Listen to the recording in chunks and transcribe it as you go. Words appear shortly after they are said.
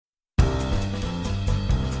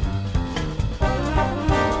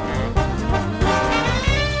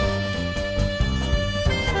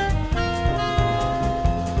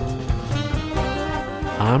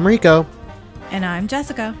I'm Rico. And I'm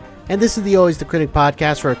Jessica. And this is the Always the Critic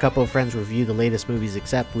podcast, where a couple of friends review the latest movies,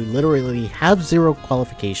 except we literally have zero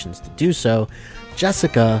qualifications to do so.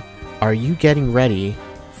 Jessica, are you getting ready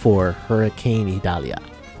for Hurricane Idalia?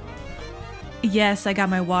 Yes, I got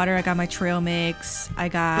my water, I got my trail mix, I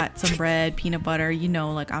got some bread, peanut butter,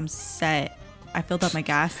 like I'm set. I filled up my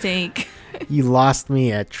gas tank. You lost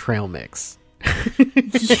me at trail mix.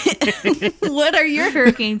 What are your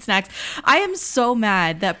hurricane snacks? I am so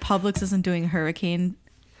mad that Publix isn't doing hurricane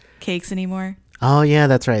cakes anymore. Oh yeah,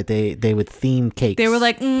 that's right. They would theme cakes. They were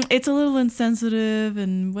like, it's a little insensitive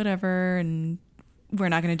and whatever, and we're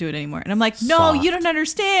not going to do it anymore. And I'm like, no, Soft. You don't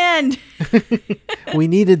understand. We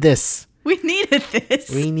needed this. We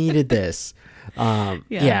needed this.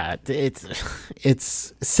 Yeah,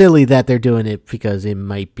 it's silly that they're doing it because it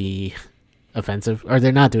might be offensive, or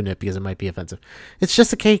they're not doing it because it might be offensive. It's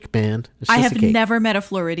just a cake, man. I have never met a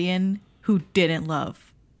Floridian who didn't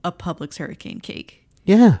love a Publix hurricane cake.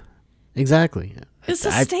 Yeah, exactly. It's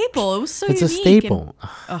a staple. It was so it's unique. a staple.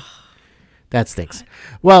 And, that stinks.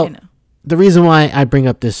 Well, the reason why I bring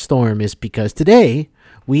up this storm is because today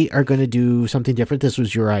we are going to do something different. This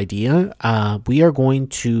was your idea. We are going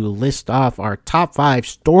to list off our top 5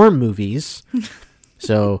 storm movies.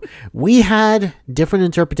 So we had different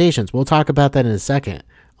interpretations. We'll talk about that in a second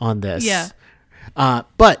on this. Yeah.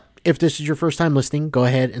 But if this is your first time listening, go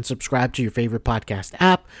ahead and subscribe to your favorite podcast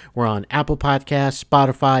app. We're on Apple Podcasts,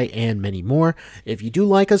 Spotify, and many more. If you do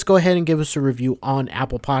like us, go ahead and give us a review on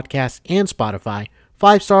Apple Podcasts and Spotify.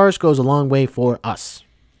 5 stars goes a long way for us.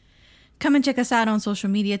 Come and check us out on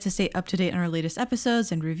social media to stay up to date on our latest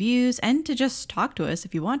episodes and reviews, and to just talk to us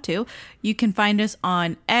if you want to. You can find us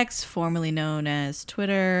on X, formerly known as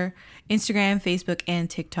Twitter, Instagram, Facebook, and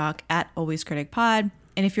TikTok at Always Critic Pod.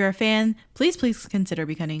 And if you're a fan, please consider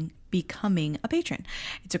becoming a patron.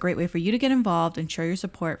 It's a great way for you to get involved and show your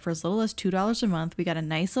support for as little as $2 a month. We got a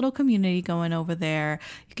nice little community going over there.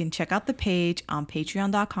 You can check out the page on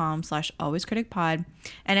patreon.com/alwayscriticpod.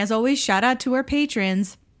 And as always, shout out to our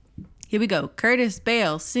patrons. Here we go. Curtis,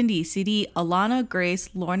 Bale, Cindy, CD, Alana, Grace,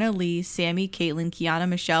 Lorna Lee, Sammy, Caitlin, Kiana,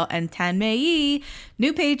 Michelle, and Tanmei.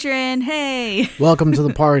 New patron. Hey. Welcome to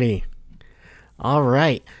the party. All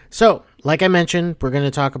right. So, like I mentioned, we're going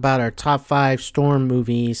to talk about our top 5 storm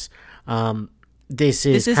movies. This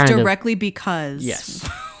is directly because yes,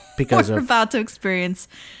 because we're about to experience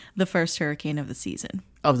the first hurricane of the season.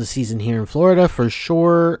 Here in Florida, for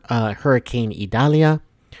sure. Hurricane Idalia.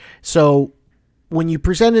 So, when you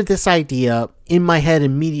presented this idea, in my head,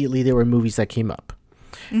 immediately there were movies that came up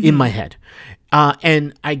in my head.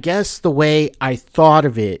 And I guess the way I thought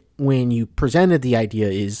of it when you presented the idea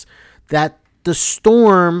is that the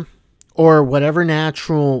storm, or whatever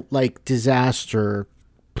natural disaster,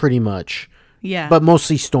 pretty much, but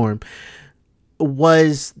mostly storm,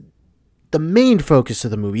 was the main focus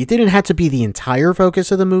of the movie. It didn't have to be the entire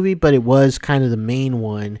focus of the movie, but it was kind of the main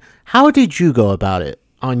one. How did you go about it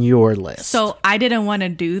on your list? So I didn't want to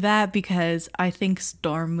do that because I think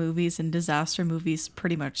storm movies and disaster movies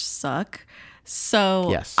pretty much suck.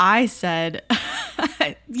 So yes. I said,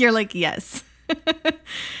 you're like, yes.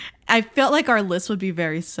 I felt like our list would be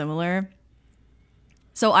very similar.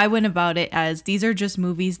 So I went about it as these are just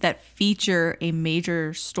movies that feature a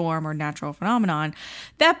major storm or natural phenomenon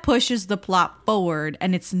that pushes the plot forward,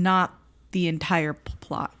 and it's not the entire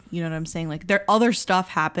plot. You know what I'm saying? Other stuff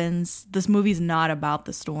happens. This movie's not about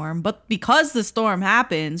the storm, but because the storm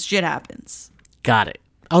happens, shit happens. Got it.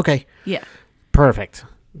 Okay. Yeah. Perfect.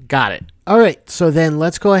 Got it. All right. So then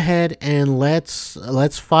let's go ahead and let's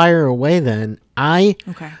fire away then.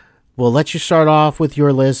 Okay. We'll let you start off with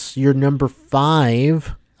your list. Your number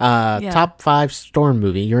 5, top 5 storm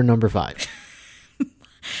movie. Your number 5.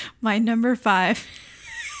 My number 5.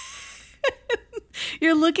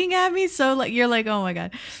 You're looking at me so you're like, oh my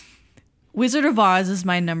God. Wizard of Oz is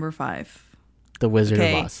my number 5. The Wizard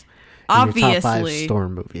of Oz. Obviously. Your top 5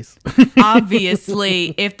 storm movies.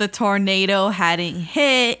 Obviously, if the tornado hadn't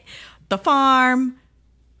hit the farm,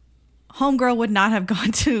 Homegirl would not have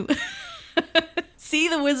gone to see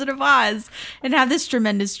the Wizard of Oz and have this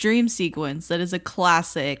tremendous dream sequence that is a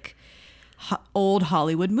classic old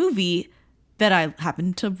Hollywood movie that I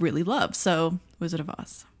happen to really love. So, Wizard of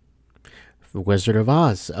Oz. Wizard of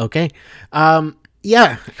Oz. Okay.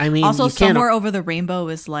 Yeah. I mean, also, Somewhere Over the Rainbow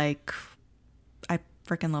is I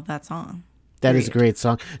freaking love that song. That is a great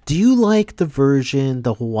song. Do you like the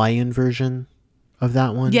Hawaiian version of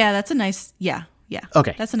that one? Yeah, that's a nice. Yeah.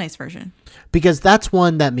 Okay. That's a nice version. Because that's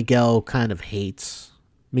one that Miguel kind of hates.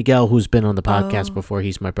 Miguel, who's been on the podcast before,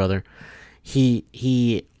 he's my brother.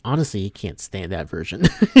 He honestly, he can't stand that version.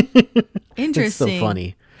 Interesting. It's so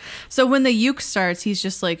funny. So when the uke starts, he's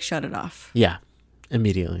just like, shut it off. Yeah,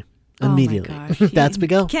 immediately. Immediately. Oh that's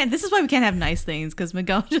Miguel. This is why we can't have nice things, because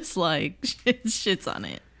Miguel just like shits on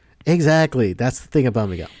it. Exactly. That's the thing about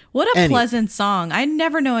Miguel. What a pleasant song. I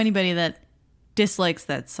never know anybody that dislikes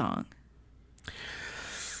that song.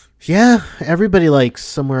 Yeah, everybody likes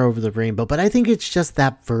Somewhere Over the Rainbow, but I think it's just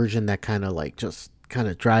that version that kind of like just kind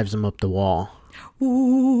of drives them up the wall.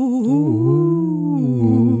 Ooh.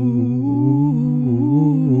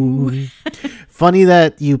 Funny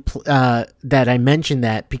that that I mentioned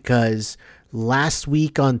that, because last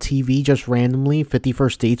week on TV, just randomly, 50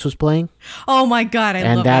 First Dates was playing. Oh my God,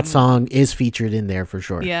 I love that song is featured in there for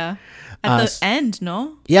sure. Yeah. At the end,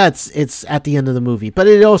 no? Yeah, it's at the end of the movie, but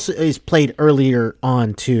it also is played earlier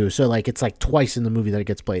on too. So like it's like twice in the movie that it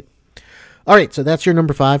gets played. All right, so that's your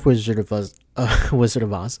number 5, Wizard of Oz. Wizard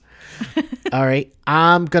of Oz. All right,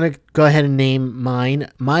 I'm gonna go ahead and name mine.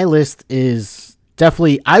 My list is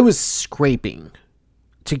definitely, I was scraping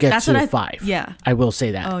to get to 5. Yeah, I will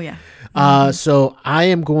say that. Oh yeah. So I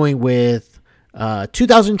am going with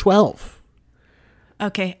 2012.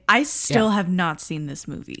 Okay, I still have not seen this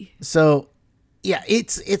movie. So, yeah,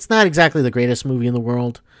 it's not exactly the greatest movie in the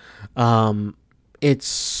world.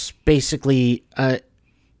 It's basically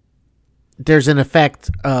there's an effect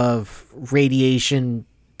of radiation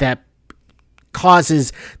that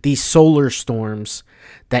causes these solar storms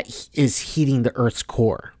that is heating the Earth's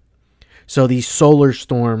core. So these solar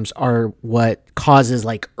storms are what causes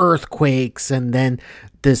like earthquakes and then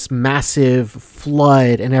this massive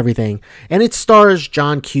flood and everything. And it stars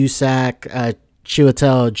John Cusack,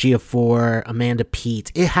 Chiwetel Ejiofor, Amanda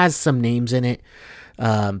Peet. It has some names in it,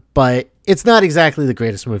 but it's not exactly the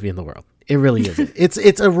greatest movie in the world. It really isn't.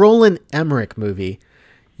 It's a Roland Emmerich movie.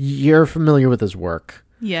 You're familiar with his work.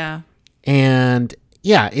 Yeah. And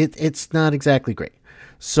yeah, it's not exactly great.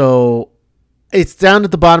 So it's down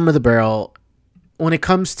at the bottom of the barrel. When it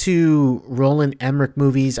comes to Roland Emmerich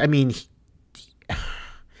movies, I mean,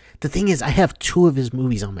 the thing is, I have 2 of his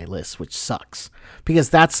movies on my list, which sucks, because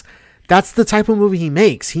that's the type of movie he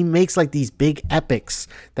makes. He makes like these big epics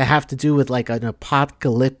that have to do with like an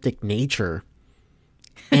apocalyptic nature,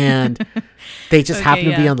 and they just happen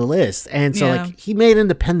to be on the list. And so like he made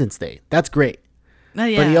Independence Day. That's great. But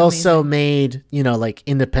he also made, like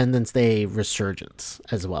Independence Day Resurgence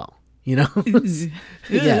as well. Yeah.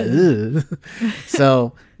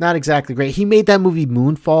 So not exactly great. He made that movie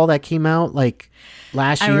Moonfall that came out like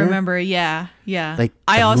last year. I remember. Yeah. Like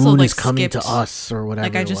I also moon like is coming to us or whatever.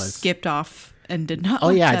 Like I just skipped off and did not. Oh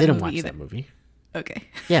yeah, I didn't watch either. that movie. Okay.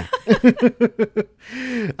 Yeah.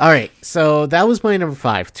 All right. So that was my number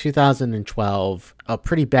 5, 2012. A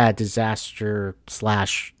pretty bad disaster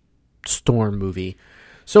 / storm movie.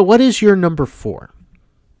 So what is your number 4?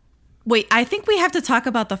 Wait, I think we have to talk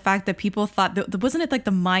about the fact that people thought wasn't it like the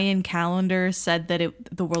Mayan calendar said that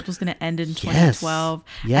the world was going to end in 2012,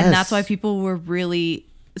 yes. And that's why people were really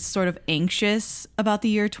sort of anxious about the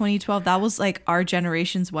year 2012. That was like our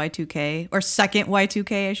generation's Y2K, or second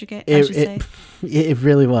Y2K, I should say. It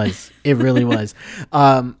really was. It really was.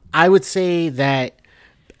 I would say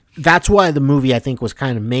that's why the movie I think was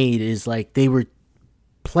kind of made, is like they were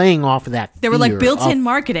playing off of that. They were like built-in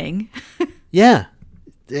marketing. Yeah.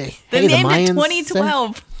 They named it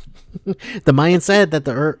 2012. The Mayans said that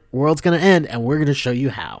the world's going to end, and we're going to show you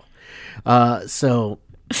how. So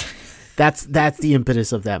that's the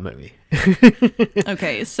impetus of that movie.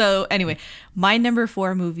 Okay, so anyway, my number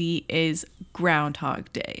 4 movie is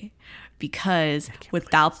Groundhog Day, because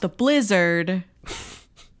without the blizzard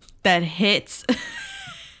that hits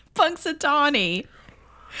Punxsutawney,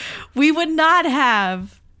 we would not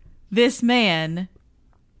have this man,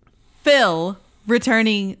 Phil,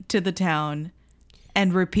 returning to the town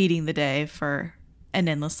and repeating the day for an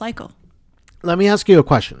endless cycle. Let me ask you a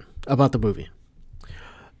question about the movie.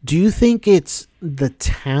 Do you think it's the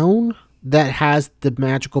town that has the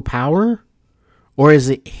magical power, or is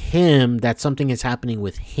it him, that something is happening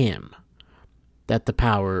with him, that the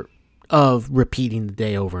power of repeating the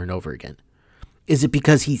day over and over again? Is it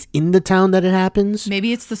because he's in the town that it happens?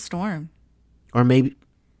 Maybe it's the storm. Or maybe...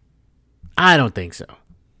 I don't think so.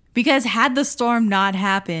 Because had the storm not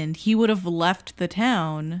happened, he would have left the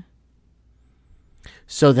town.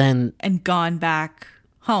 So then... And gone back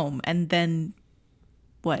home. And then...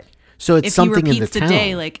 What? So it's something in the town. If he repeats the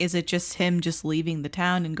day, like, is it just him just leaving the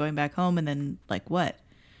town and going back home, and then, like, what?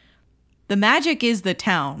 The magic is the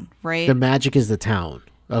town, right? The magic is the town.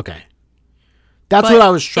 Okay. That's what I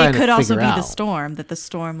was trying to figure out. It could also be the storm, that the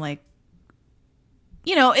storm, like...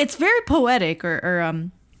 it's very poetic or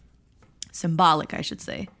symbolic, I should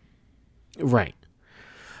say. Right.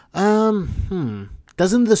 Doesn't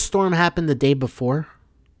the storm happen the day before?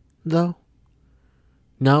 though?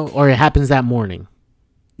 No? Or it happens that morning?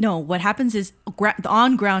 No, what happens is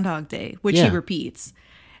on Groundhog Day, which he repeats,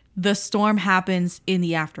 the storm happens in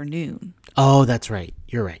the afternoon. Oh, that's right.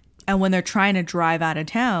 You're right. And when they're trying to drive out of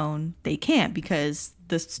town, they can't because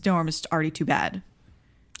the storm is already too bad.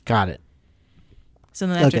 Got it. So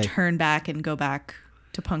then they have to turn back and go back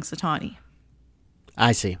to Punxsutawney.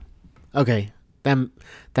 I see. Okay.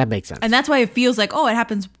 That makes sense. And that's why it feels like, oh, it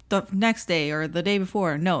happens the next day or the day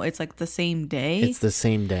before. No, it's like the same day. It's the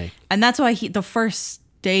same day. And that's why the first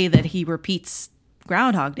day that he repeats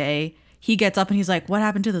Groundhog Day, he gets up and he's like, what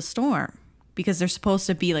happened to the storm? Because there's supposed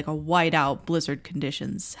to be like a whiteout blizzard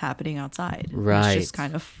conditions happening outside. Right. It's just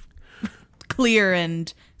kind of clear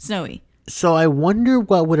and snowy. So I wonder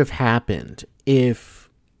what would have happened if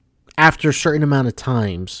after a certain amount of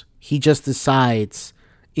times, he just decides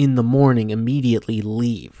in the morning immediately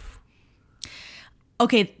leave.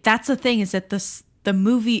 Okay, that's the thing, is that the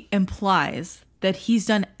movie implies that he's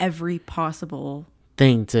done every possible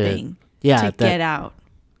thing to get out.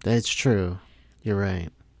 That's true. You're right.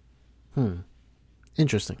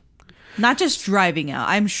 Interesting. Not just driving out.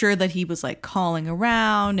 I'm sure that he was like calling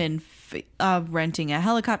around and renting a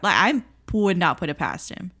helicopter. I would not put it past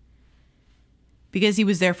him because he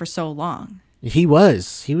was there for so long. He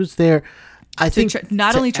was there. I think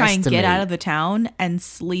not only try and get out of the town and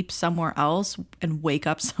sleep somewhere else and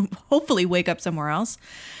hopefully wake up somewhere else,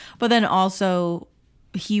 but then also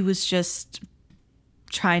he was just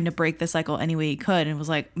trying to break the cycle any way he could and was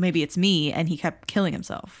like, maybe it's me, and he kept killing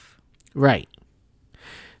himself. Right.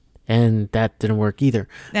 And that didn't work either.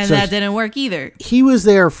 He was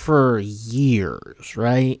there for years,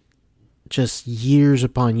 right? Just years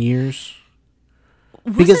upon years.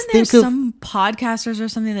 Wasn't there some podcasters or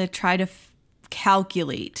something that tried to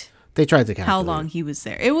calculate? They tried to calculate how long he was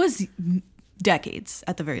there. It was decades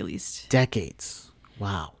at the very least. Decades.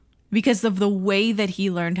 Wow. Because of the way that he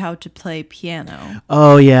learned how to play piano.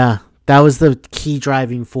 Oh, yeah. That was the key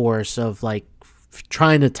driving force of like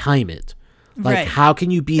trying to time it. Like, right. How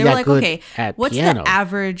can you be that like, good at piano? What's the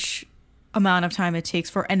average amount of time it takes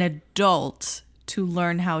for an adult to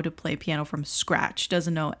learn how to play piano from scratch?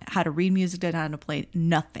 Doesn't know how to read music, doesn't know how to play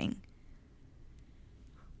nothing.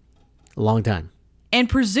 A long time. And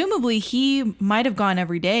presumably he might have gone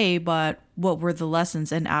every day, but what were the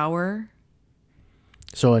lessons? An hour?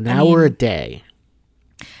 So an hour a day.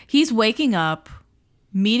 He's waking up,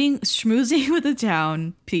 schmoozing with the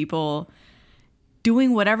town people,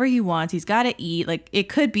 doing whatever he wants. He's got to eat. Like, it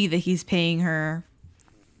could be that he's paying her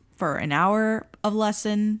for an hour of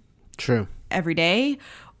lesson. True. Every day,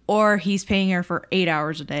 or he's paying her for 8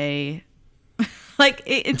 hours a day. Like,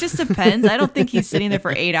 it just depends. I don't think he's sitting there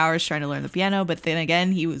for 8 hours trying to learn the piano, but then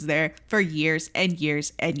again, he was there for years and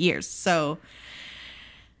years and years. So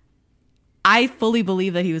I fully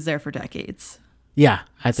believe that he was there for decades. Yeah,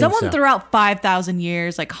 I think Someone threw out 5,000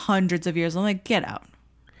 years, like hundreds of years. I'm like, get out.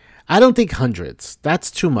 I don't think hundreds.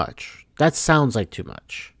 That's too much. That sounds like too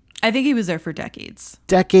much. I think he was there for decades.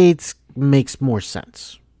 Decades makes more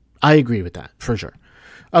sense. I agree with that, for sure.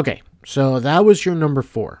 Okay, so that was your number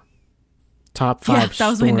 4. Top 5 that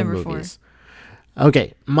was my number movies. 4.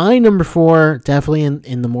 Okay, my number 4, definitely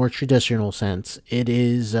in the more traditional sense, it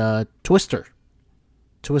is Twister.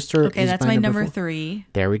 Twister. Okay, that's my number 3.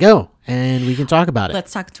 There we go, and we can talk about it.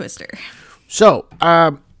 Let's talk Twister. So,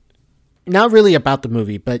 not really about the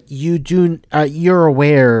movie, but you're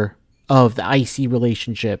aware of the icy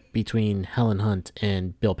relationship between Helen Hunt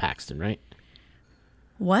and Bill Paxton, right?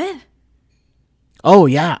 What? Oh,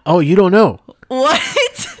 yeah. Oh, you don't know. What?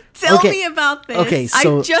 Tell me about this. Okay,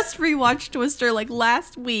 so I just rewatched Twister like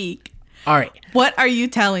last week. All right. What are you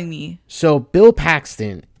telling me? So Bill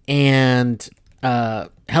Paxton and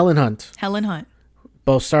Helen Hunt,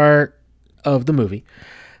 both star of the movie,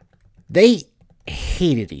 they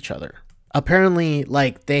hated each other. Apparently,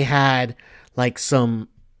 like, they had like some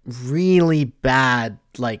really bad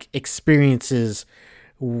like experiences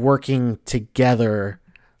working together.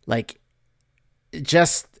 Like,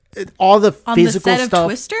 just all the physical stuff.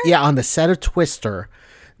 Twister? Yeah, on the set of Twister.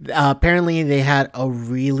 Apparently, they had a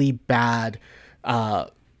really bad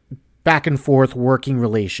back and forth working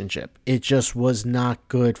relationship. It just was not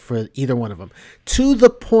good for either one of them. To the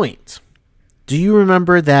point, do you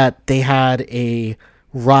remember that they had a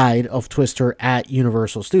ride of Twister at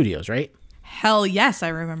Universal Studios, right? Hell yes, I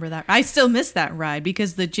remember that. I still miss that ride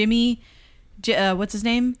because the what's his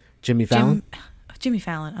name? Jimmy Fallon? Jimmy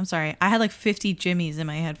Fallon. I'm sorry. I had like 50 Jimmys in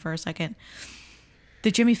my head for a second.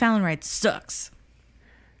 The Jimmy Fallon ride sucks.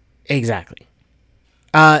 Exactly.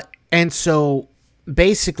 And so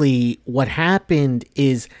basically what happened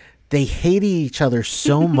is they hated each other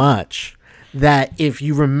so much that if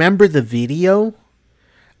you remember the video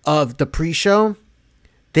of the pre-show,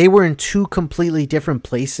 they were in two completely different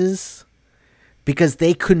places because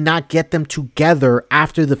they could not get them together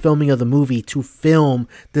after the filming of the movie to film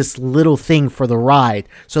this little thing for the ride.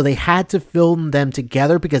 So they had to film them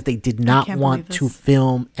together because they did not want to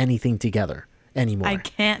film anything together anymore. I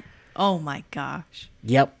can't. Oh my gosh.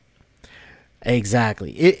 Yep.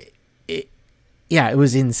 Exactly. It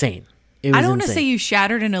was insane. I don't want to say you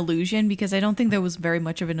shattered an illusion because I don't think there was very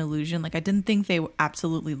much of an illusion. Like, I didn't think they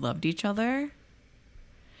absolutely loved each other.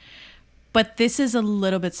 But this is a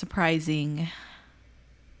little bit surprising.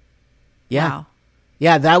 Yeah. Wow.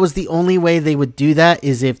 Yeah, that was the only way they would do that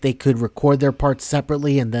is if they could record their parts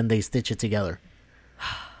separately and then they stitch it together.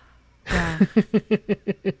 Yeah.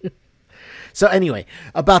 So anyway,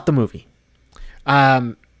 about the movie.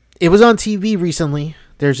 It was on TV recently.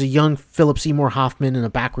 There's a young Philip Seymour Hoffman in a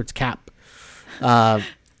backwards cap.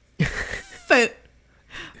 Food.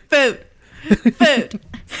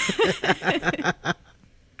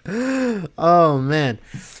 Oh, man.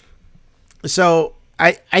 So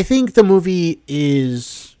I think the movie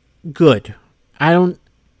is good. I don't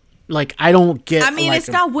get. I mean, it's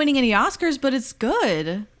not winning any Oscars, but it's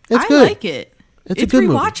good. It's good. Like it. It's a good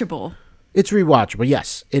rewatchable. Movie. It's rewatchable.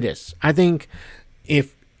 Yes, it is. I think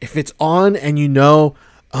if it's on and you know,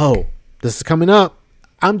 oh, this is coming up,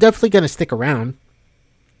 I'm definitely gonna stick around.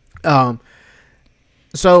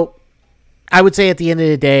 So I would say at the end of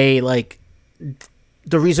the day, like,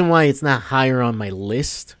 the reason why it's not higher on my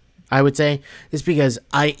list, I would say, is because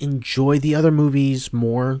I enjoy the other movies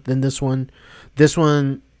more than this one. This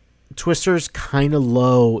one, Twister's kind of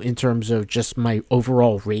low in terms of just my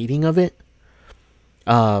overall rating of it.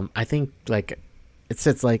 I think like it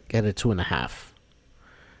sits like at a 2.5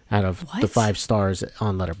 out of the 5 stars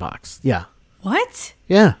on Letterboxd. Yeah. What?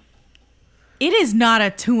 Yeah. It is not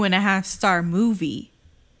a 2.5 star movie.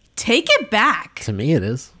 Take it back. To me, it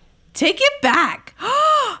is. Take it back.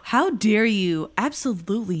 How dare you?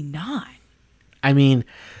 Absolutely not. I mean,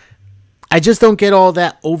 I just don't get all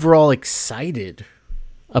that overall excited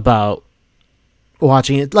about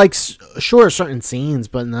watching it. Like, sure, certain scenes,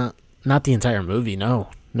 but not the entire movie. No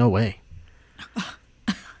way.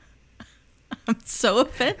 I'm so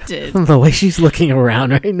offended. The way she's looking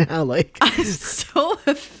around right now, like, I'm so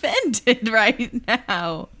offended right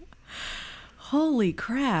now. Holy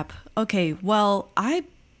crap. Okay, well, I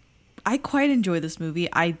quite enjoy this movie.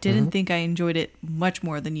 I didn't think I enjoyed it much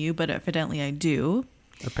more than you, but evidently I do.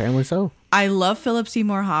 Apparently so. I love Philip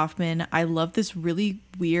Seymour Hoffman. I love this really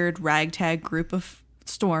weird ragtag group of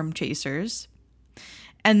storm chasers.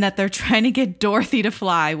 And that they're trying to get Dorothy to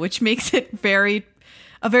fly, which makes it a very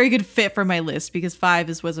good fit for my list because 5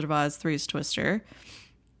 is Wizard of Oz, 3 is Twister.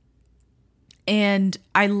 And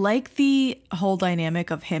I like the whole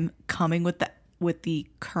dynamic of him coming with the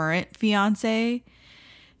current fiance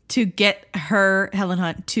to get her, Helen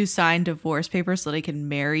Hunt, to sign divorce papers so they can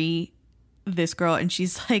marry this girl. And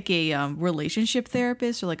she's like a relationship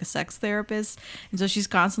therapist or like a sex therapist. And so she's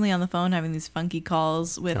constantly on the phone having these funky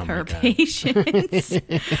calls with her patients.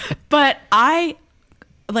 But I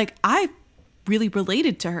really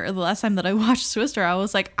related to her. The last time that I watched Twister, I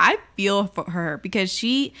was like, I feel for her because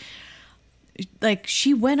she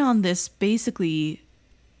went on this basically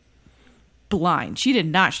blind. She did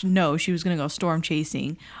not know she was going to go storm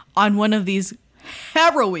chasing on one of these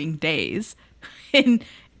harrowing days in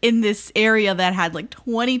this area that had like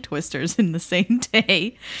 20 Twisters in the same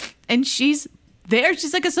day. And she's there.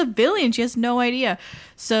 She's like a civilian. She has no idea.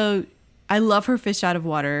 So I love her fish out of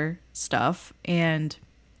water stuff. And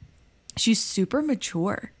she's super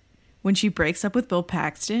mature. When she breaks up with Bill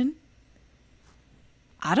Paxton,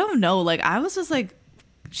 I don't know. Like, I was just like,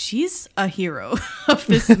 she's a hero of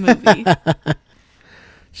this movie.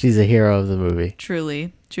 She's a hero of the movie.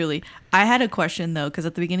 Truly. I had a question, though, because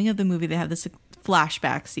at the beginning of the movie, they have this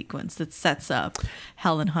flashback sequence that sets up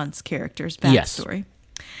Helen Hunt's character's backstory.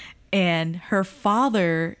 Yes. And her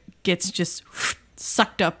father gets just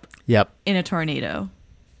sucked up in a tornado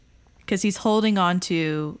because he's holding on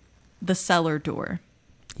to the cellar door.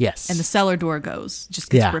 Yes. And the cellar door just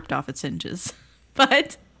gets ripped off its hinges.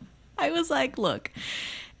 But I was like, look,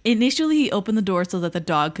 initially he opened the door so that the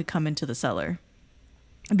dog could come into the cellar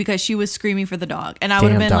because she was screaming for the dog. And I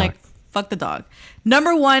would have been like, fuck the dog.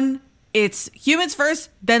 Number one, it's humans first,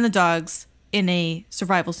 then the dogs in a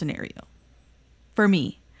survival scenario for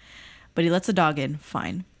me. But he lets the dog in.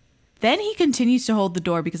 Fine. Then he continues to hold the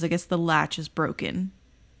door because I guess the latch is broken.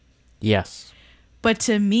 Yes. But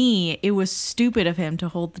to me, it was stupid of him to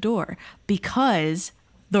hold the door because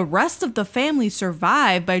the rest of the family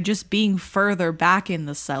survived by just being further back in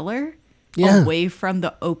the cellar away from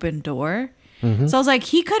the open door. Mm-hmm. So I was like,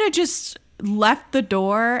 he could have just left the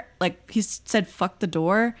door, like he said, fuck the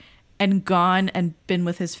door, and gone and been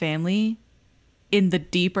with his family in the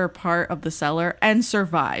deeper part of the cellar and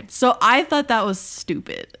survived. So I thought that was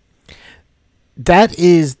stupid. That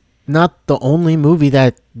is not the only movie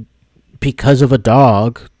that, because of a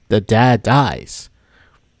dog, the dad dies.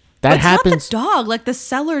 That happens. Not the dog. Like the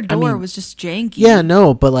cellar door was just janky. Yeah,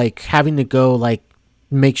 no, but like having to go like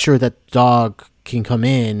make sure that dog can come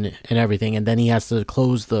in and everything, and then he has to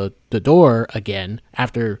close the door again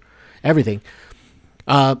after everything.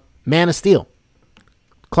 Man of Steel,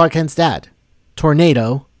 Clark Kent's dad,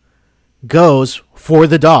 tornado, goes for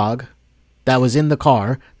the dog that was in the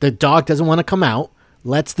car. The dog doesn't want to come out,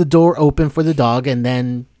 lets the door open for the dog, and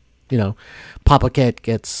then, Papa Kent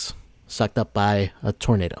gets sucked up by a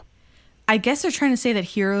tornado. I guess they're trying to say that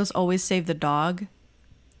heroes always save the dog.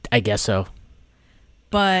 I guess so.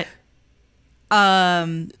 But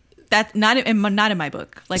that's not in my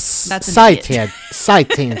book. Like that's side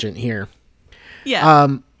tangent here. Yeah.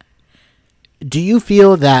 Do you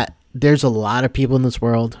feel that there's a lot of people in this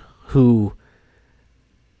world who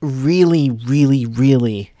really, really,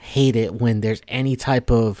 really hate it when there's any type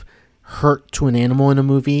of hurt to an animal in a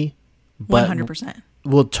movie? 100%.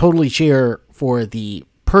 Will totally cheer for the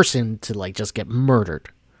person to like just get murdered.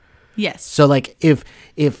 Yes. So like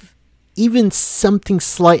if even something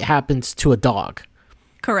slight happens to a dog,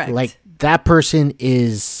 correct, like that person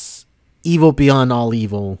is evil beyond all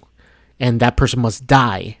evil, and that person must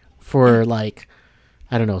die for like,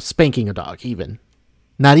 I don't know, spanking a dog. Even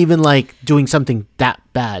not even like doing something that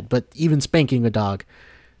bad, but even spanking a dog,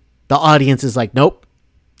 the audience is like, nope,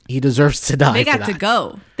 he deserves to die. They got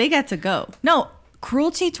to go. No,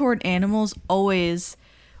 cruelty toward animals always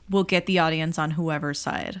will get the audience on whoever's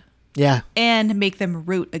side. Yeah. And make them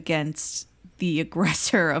root against the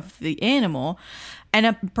aggressor of the animal.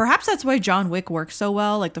 And perhaps that's why John Wick works so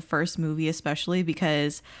well, like the first movie especially,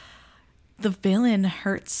 because the villain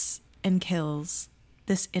hurts and kills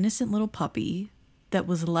this innocent little puppy that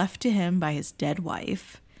was left to him by his dead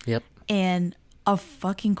wife. Yep. And of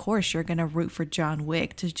fucking course you're going to root for John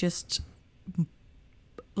Wick to just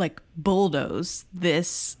like bulldoze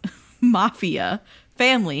this mafia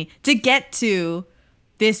family to get to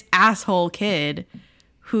this asshole kid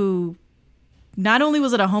who not only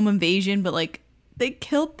was it a home invasion, but like they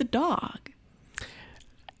killed the dog.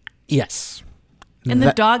 Yes. And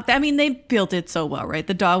the dog, I mean, they built it so well, right?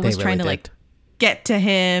 The dog was trying to like get to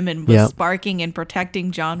him and was barking and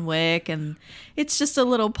protecting John Wick. And it's just a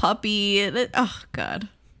little puppy. Oh, God.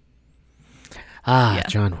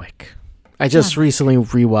 John Wick. I just recently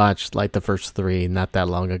rewatched like the first 3 not that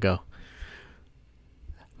long ago.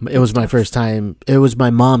 It was my first time. It was my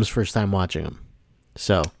mom's first time watching them.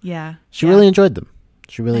 So she really enjoyed them.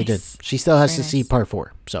 She really did. She still has to see part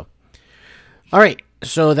 4. So, all right.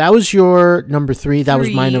 So that was your number 3. That was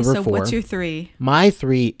my number 4. So what's your 3? My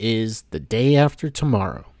 3 is The Day After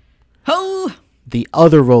Tomorrow. Oh! The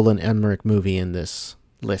other Roland Emmerich movie in this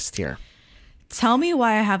list here. Tell me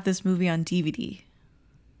why I have this movie on DVD.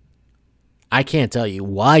 I can't tell you.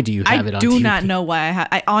 Why do you have it on DVD? I do not know why I have.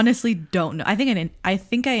 I honestly don't know. I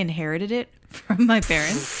think I inherited it from my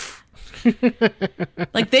parents.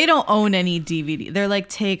 Like they don't own any DVD. They're like,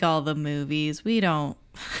 take all the movies. We don't.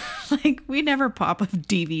 Like we never pop a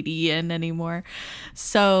DVD in anymore.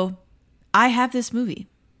 So I have this movie.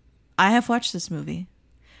 I have watched this movie.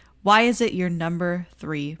 Why is it your number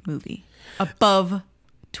 3 movie above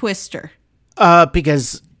Twister?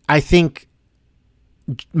 Because I think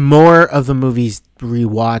more of the movie's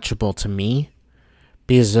rewatchable to me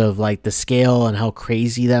because of like the scale and how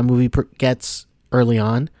crazy that movie gets early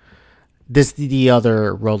on. This is the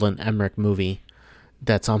other Roland Emmerich movie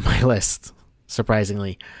that's on my list,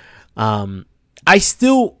 surprisingly. I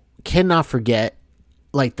still cannot forget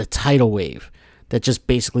like the tidal wave that just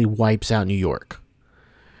basically wipes out New York.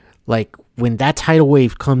 Like when that tidal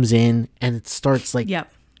wave comes in and it starts like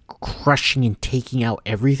crushing and taking out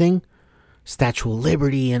everything. Statue of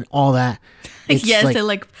Liberty and all that. Yes, like, it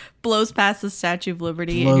like blows past the Statue of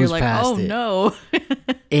Liberty and you're like, oh no.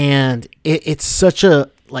 And it's such a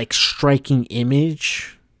like striking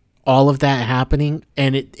image, all of that happening.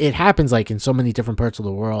 And it happens like in so many different parts of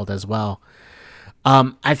the world as well.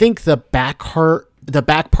 I think the back part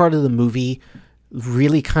of the movie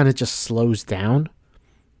really kind of just slows down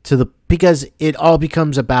because it all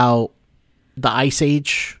becomes about the Ice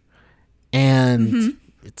Age and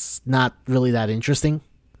it's not really that interesting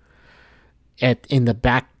at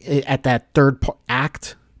that third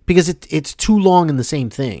act because it's too long in the same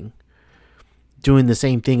thing, doing the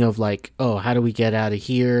same thing of like, oh, how do we get out of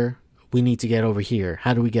here? We need to get over here.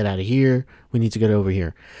 How do we get out of here? We need to get over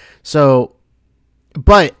here. So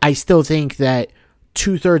But I still think that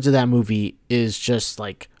 2/3 of that movie is just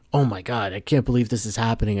like, oh my God, I can't believe this is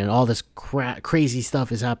happening. And all this crazy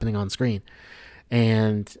stuff is happening on screen.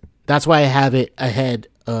 And that's why I have it ahead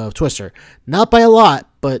of Twister. Not by a lot,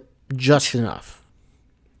 but just enough.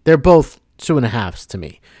 They're both 2.5s to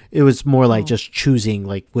me. It was more like just choosing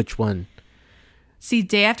like which one. See,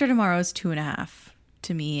 Day After Tomorrow is 2.5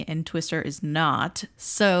 to me, and Twister is not.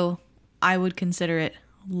 So I would consider it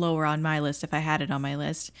lower on my list if I had it on my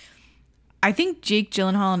list. I think Jake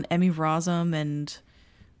Gyllenhaal and Emmy Rossum and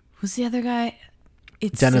who's the other guy?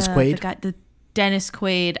 It's Dennis Quaid. The Dennis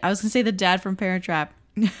Quaid. I was gonna say the dad from Parent Trap.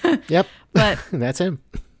 Yep, but that's him.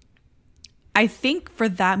 I think for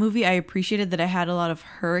that movie, I appreciated that it had a lot of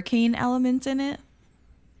hurricane elements in it,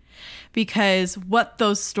 because what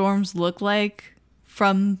those storms look like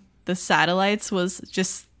from the satellites was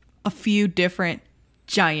just a few different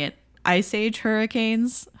giant ice age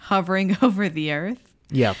hurricanes hovering over the earth.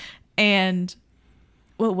 Yeah. And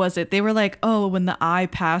what was it? They were like, oh, when the eye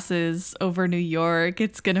passes over New York,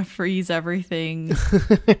 it's going to freeze everything.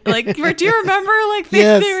 Like, do you remember? Like,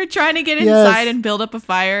 they were trying to get inside and build up a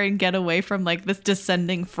fire and get away from, like, this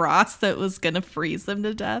descending frost that was going to freeze them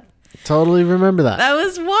to death. Totally remember that. That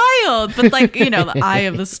was wild. But, like, you know, the eye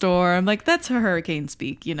of the storm, like, that's a hurricane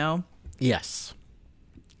speak, you know? Yes.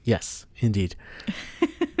 Yes, indeed.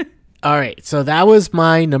 All right. So that was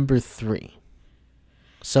my number 3.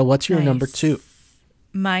 So what's your number 2?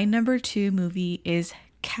 My number 2 movie is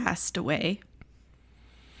Castaway.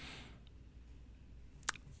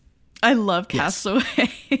 I love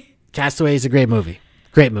Castaway. Castaway is a great movie.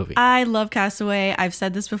 Great movie. I love Castaway. I've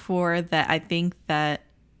said this before, that I think that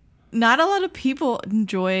not a lot of people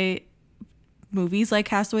enjoy movies like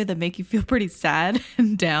Castaway that make you feel pretty sad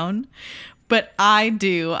and down. But I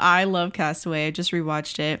do. I love Castaway. I just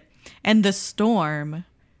rewatched it. And the storm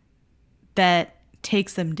that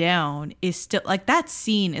takes them down is still, like, that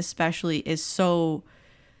scene especially is so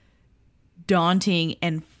daunting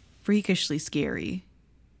and freakishly scary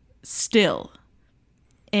still.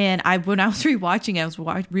 And when I was rewatching it, I was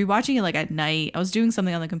rewatching it like at night. I was doing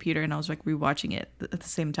something on the computer and I was like rewatching it at the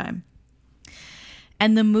same time.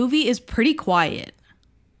 And the movie is pretty quiet,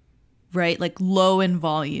 right? Like low in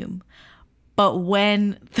volume. But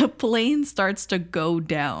when the plane starts to go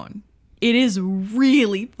down, it is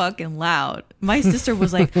really fucking loud. My sister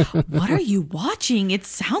was like, what are you watching? It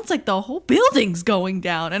sounds like the whole building's going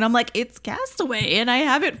down. And I'm like, it's Castaway. And I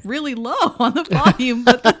have it really low on the volume.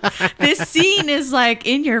 But this scene is like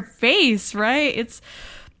in your face, right? It's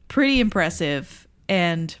pretty impressive.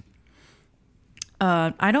 And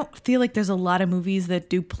I don't feel like there's a lot of movies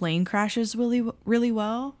that do plane crashes really, really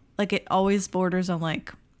well. Like, it always borders on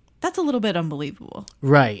like, that's a little bit unbelievable.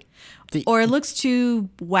 Right. Or it looks too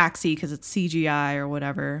waxy because it's CGI or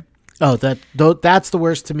whatever. Oh, that's the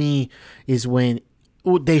worst to me, is when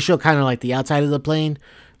they show kind of like the outside of the plane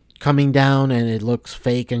coming down and it looks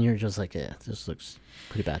fake and you're just like, yeah, this looks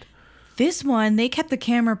pretty bad. This one, they kept the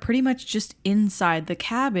camera pretty much just inside the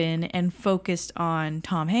cabin and focused on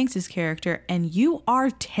Tom Hanks's character, and you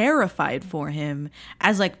are terrified for him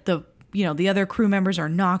as like the other crew members are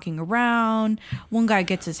knocking around. One guy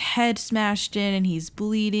gets his head smashed in and he's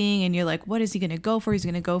bleeding. And you're like, what is he going to go for? He's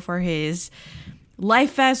going to go for his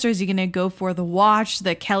life vest, or is he going to go for the watch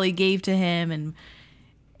that Kelly gave to him? And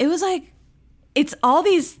it was like, it's all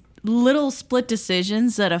these little split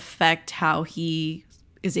decisions that affect how he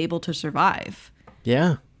is able to survive.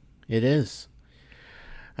 Yeah, it is.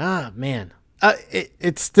 Ah, man.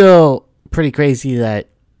 It's still pretty crazy that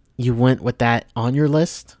you went with that on your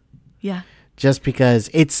list. Yeah. Just because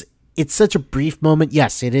it's such a brief moment.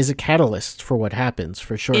 Yes, it is a catalyst for what happens,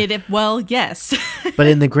 for sure. Well, yes. But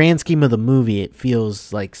in the grand scheme of the movie, it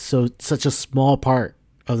feels like such a small part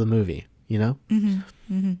of the movie, you know?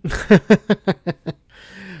 Mm-hmm. Mm-hmm.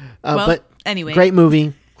 But anyway. Great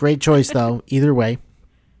movie. Great choice, though, either way.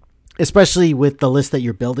 Especially with the list that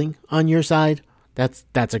you're building on your side.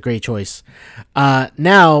 That's a great choice.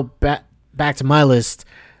 Now, back to my list.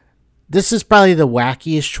 This is probably the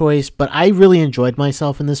wackiest choice, but I really enjoyed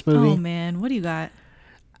myself in this movie. Oh, man. What do you got?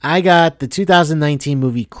 I got the 2019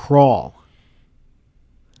 movie Crawl.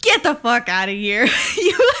 Get the fuck out of here.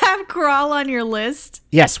 You have Crawl on your list?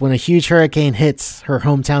 Yes, when a huge hurricane hits her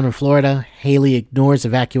hometown in Florida, Haley ignores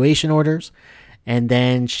evacuation orders, and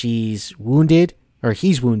then he's wounded,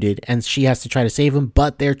 and she has to try to save him,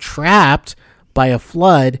 but they're trapped by a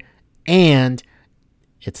flood, and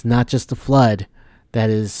it's not just a flood that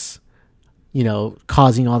is,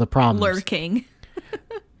 causing all the problems. Lurking.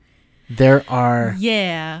 There are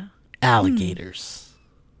alligators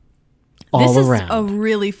all around. This is a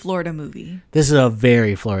really Florida movie. This is a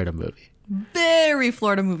very Florida movie. very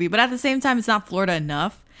Florida movie, but at the same time, it's not Florida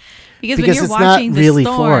enough because when you're it's watching not really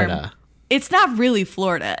the storm, Florida. It's not really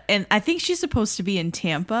Florida, and I think she's supposed to be in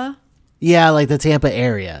Tampa. Yeah, like the Tampa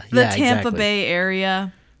area. The Tampa Bay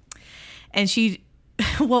area. And she,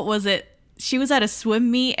 what was it? She was at a swim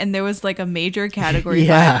meet and there was like a major category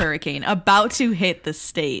 5 hurricane about to hit the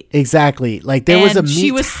state. Exactly. Like there was a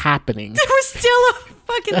meet happening. There was still a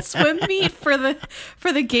fucking swim meet for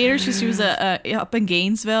the Gators. She was up in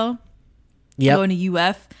Gainesville, going to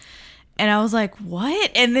UF. And I was like,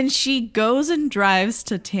 what? And then she goes and drives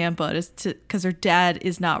to Tampa because her dad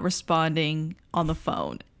is not responding on the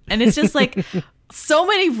phone. And it's just like so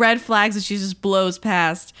many red flags that she just blows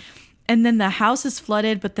past. And then the house is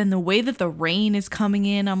flooded, but then the way that the rain is coming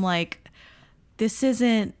in, I'm like, this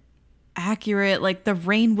isn't accurate. Like the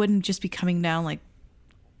rain wouldn't just be coming down like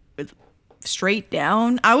straight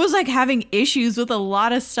down. I was like having issues with a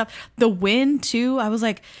lot of stuff. The wind too. I was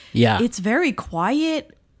like, yeah, it's very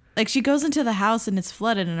quiet. Like she goes into the house and it's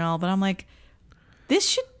flooded and all, but I'm like,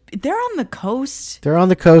 they're on the coast. They're on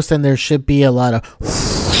the coast and there should be a lot of...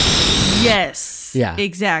 Yes. Yeah.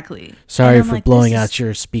 Exactly. Sorry for blowing out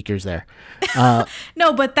your speakers there.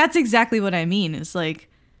 No, but that's exactly what I mean. It's like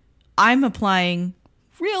I'm applying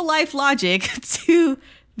real life logic to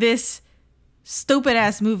this stupid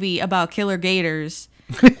ass movie about killer gators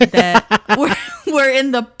that we're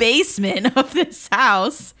in the basement of this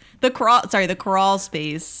house. The crawl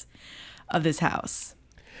space of this house.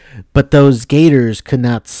 But those gators could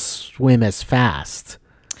not swim as fast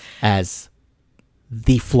as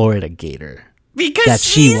the Florida gator. Because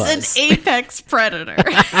she's an apex predator.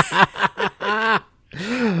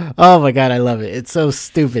 Oh my God, I love it. It's so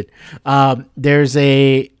stupid. There's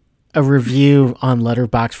a review on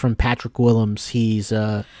Letterboxd from Patrick Willems. He's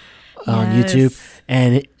on YouTube,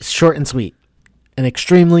 and it's short and sweet. An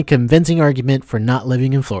extremely convincing argument for not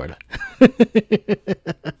living in Florida.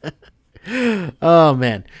 Oh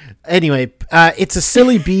man. Anyway, it's a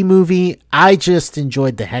silly B movie. I just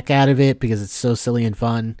enjoyed the heck out of it because it's so silly and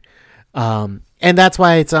fun. And that's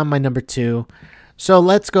why it's on my number 2. So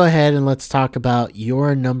let's go ahead and let's talk about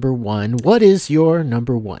your number 1. What is your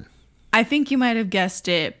number 1? I think you might have guessed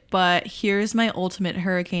it, but here's my ultimate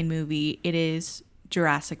hurricane movie. It is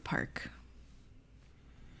Jurassic Park.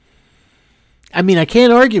 I mean, I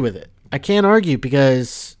can't argue with it. I can't argue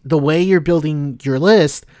because the way you're building your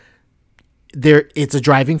list, it's a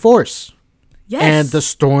driving force. Yes. And the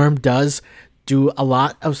storm does do a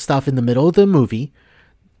lot of stuff in the middle of the movie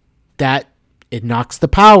that it knocks the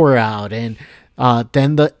power out, and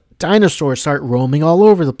then the dinosaurs start roaming all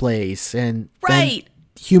over the place, and then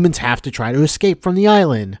humans have to try to escape from the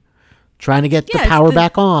island, trying to get the power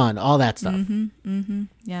back on, all that stuff.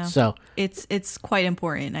 Yeah. So it's quite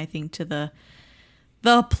important, I think, to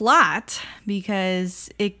the plot, because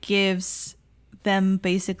it gives them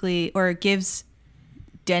basically, or it gives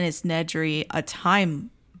Dennis Nedry a time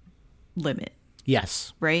limit.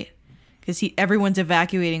 Yes. Right? Because everyone's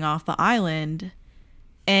evacuating off the island,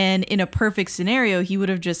 and in a perfect scenario, he would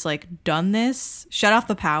have just like done this, shut off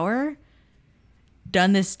the power,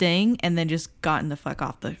 done this thing, and then just gotten the fuck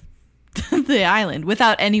off the the island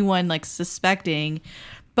without anyone like suspecting.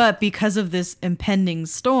 But because of this impending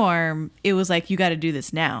storm, it was like, you got to do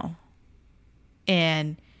this now.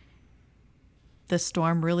 And the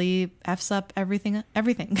storm really F's up everything.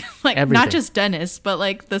 Like everything. Not just Dennis, but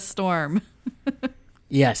like the storm.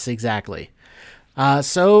 Yes, exactly.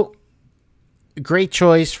 So great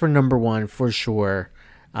choice for number 1 for sure.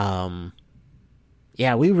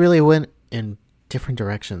 Yeah, we really went in different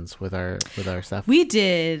directions with our stuff. We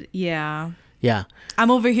did. Yeah. Yeah.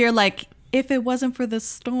 I'm over here like, if it wasn't for the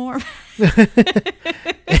storm.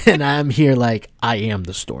 And I'm here like, I am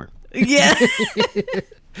the storm. Yeah.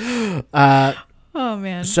 Oh,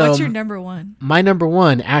 man. So what's your number 1? My number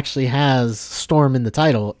 1 actually has storm in the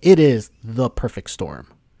title. It is The Perfect Storm.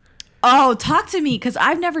 Oh, talk to me, because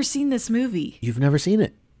I've never seen this movie. You've never seen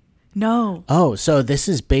it? No. Oh, so this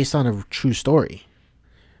is based on a true story.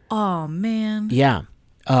 Oh, man. Yeah.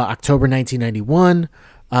 October 1991.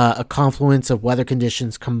 A confluence of weather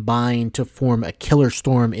conditions combined to form a killer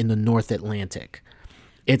storm in the North Atlantic.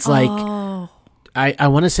 It's like, I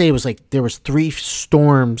want to say it was like there was 3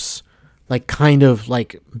 storms, like kind of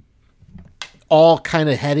like all kind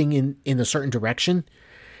of heading in a certain direction.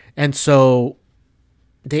 And so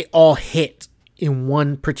they all hit in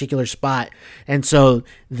one particular spot. And so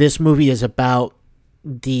this movie is about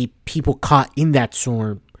the people caught in that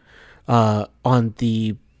storm on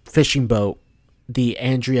the fishing boat, the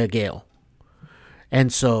Andrea Gale.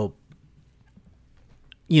 And so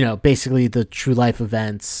basically the true life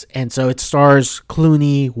events. And so it stars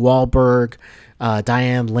Clooney, Wahlberg,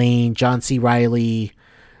 Diane Lane, John C. Reilly,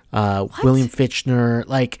 William Fichtner.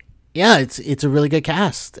 Like, yeah, it's a really good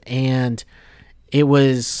cast. And it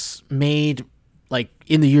was made like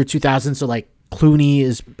in the year 2000. So like Clooney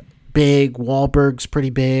is big, Wahlberg's pretty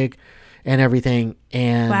big and everything.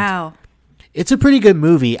 And wow, it's a pretty good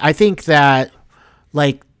movie. I think that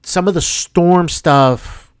like some of the storm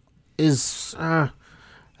stuff is, I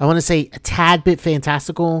want to say a tad bit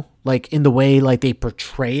fantastical, like in the way like they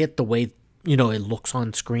portray it, the way, it looks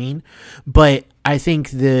on screen. But I think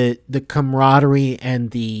the camaraderie and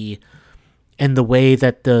the way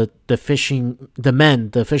that the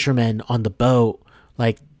fishermen on the boat,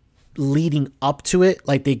 like leading up to it,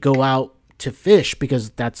 like they go out to fish because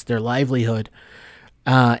that's their livelihood.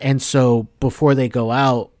 And so before they go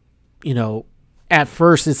out, at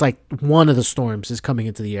first it's like one of the storms is coming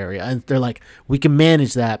into the area and they're like, we can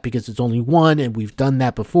manage that because it's only one and we've done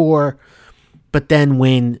that before. But then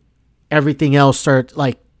when everything else starts,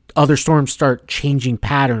 like other storms start changing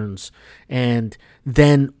patterns, and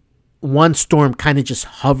then one storm kind of just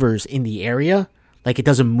hovers in the area, like it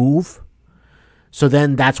doesn't move. So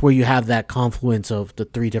then that's where you have that confluence of the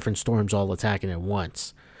three different storms all attacking at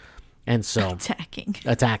once. And so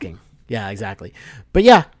attacking. Yeah, exactly. But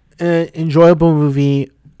yeah, enjoyable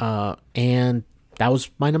movie. And that was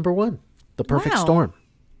my number one, The Perfect Storm.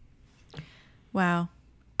 Wow.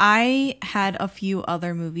 I had a few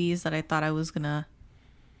other movies that I thought I was going to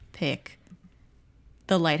pick.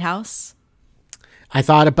 The Lighthouse. I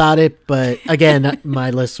thought about it, but again, my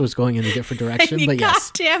list was going in a different direction. But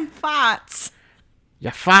yes. Goddamn farts.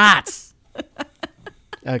 Your farts.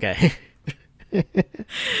 Okay.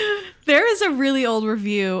 There is a really old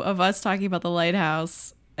review of us talking about The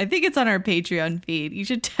Lighthouse. I think it's on our Patreon feed. You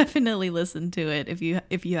should definitely listen to it if you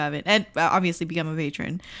haven't, and obviously become a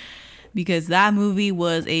patron, because that movie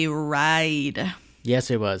was a ride. Yes,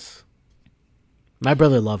 it was. My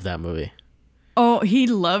brother loved that movie. Oh, he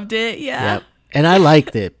loved it. Yeah. Yep. And I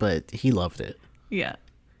liked it, but he loved it. Yeah.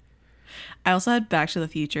 I also had Back to the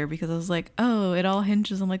Future because I was like, oh, it all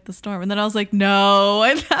hinges on like the storm. And then I was like,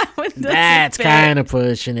 no, that's kind of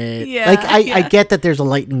pushing it. Yeah. Like I get that there's a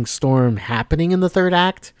lightning storm happening in the third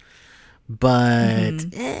act, but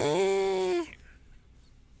did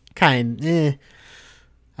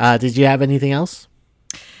you have anything else?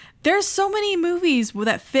 There's so many movies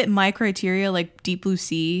that fit my criteria, like Deep Blue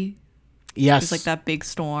Sea. Yes. It's like that big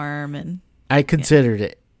storm, and I considered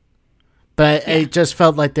it. But it just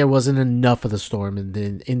felt like there wasn't enough of the storm in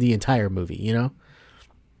the entire movie,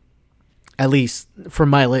 At least for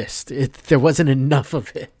my list, there wasn't enough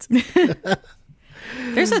of it.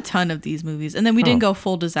 There's a ton of these movies. And then we didn't go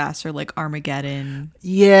full disaster like Armageddon.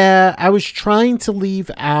 Yeah, I was trying to leave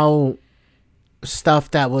out stuff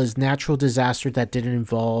that was natural disaster that didn't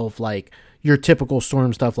involve like your typical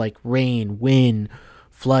storm stuff like rain, wind,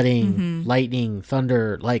 flooding, lightning,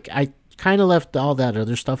 thunder. Like I kind of left all that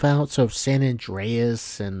other stuff out. So San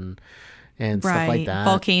Andreas and stuff like that.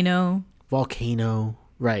 Volcano.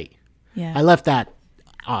 Right. Yeah. I left that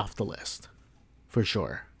off the list for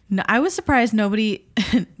sure. No, I was surprised nobody,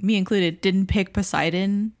 me included, didn't pick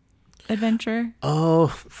Poseidon Adventure.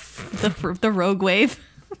 Oh. The Rogue Wave.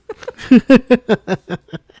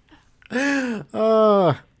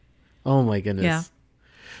 Oh my goodness. Yeah.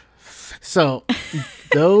 So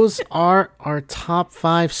those are our top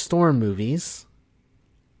 5 storm movies,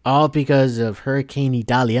 all because of Hurricane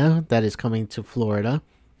Idalia that is coming to Florida.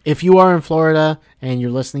 If you are in Florida and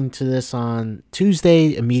you're listening to this on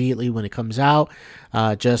Tuesday, immediately when it comes out,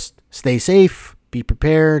 just stay safe, be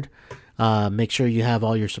prepared, make sure you have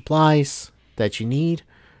all your supplies that you need.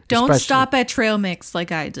 Don't stop at trail mix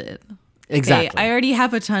like I did. Exactly. Okay, I already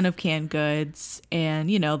have a ton of canned goods and,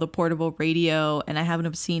 the portable radio, and I have an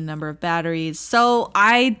obscene number of batteries. So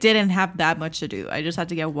I didn't have that much to do. I just had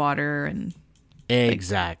to get water and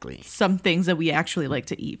exactly some things that we actually like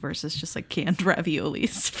to eat versus just like canned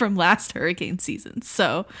raviolis from last hurricane season.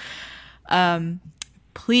 So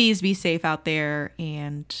please be safe out there,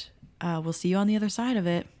 and we'll see you on the other side of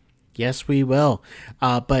it. Yes, we will.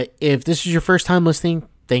 But if this is your first time listening,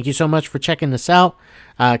 thank you so much for checking us out.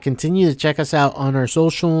 Continue to check us out on our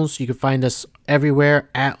socials. You can find us everywhere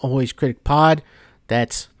at Always Critic Pod.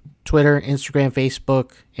 That's Twitter, Instagram,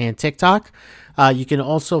 Facebook, and TikTok. You can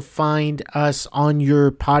also find us on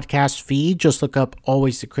your podcast feed. Just look up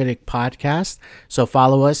Always the Critic Podcast. So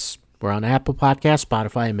follow us. We're on Apple Podcasts,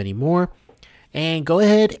 Spotify, and many more. And go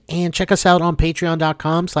ahead and check us out on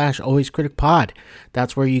patreon.com/alwayscriticpod.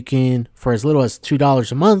 That's where you can, for as little as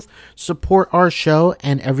 $2 a month, support our show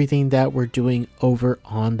and everything that we're doing over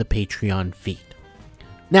on the Patreon feed.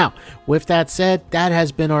 Now, with that said, that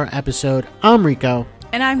has been our episode. I'm Rico.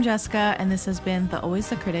 And I'm Jessica, and this has been the Always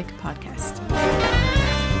the Critic podcast.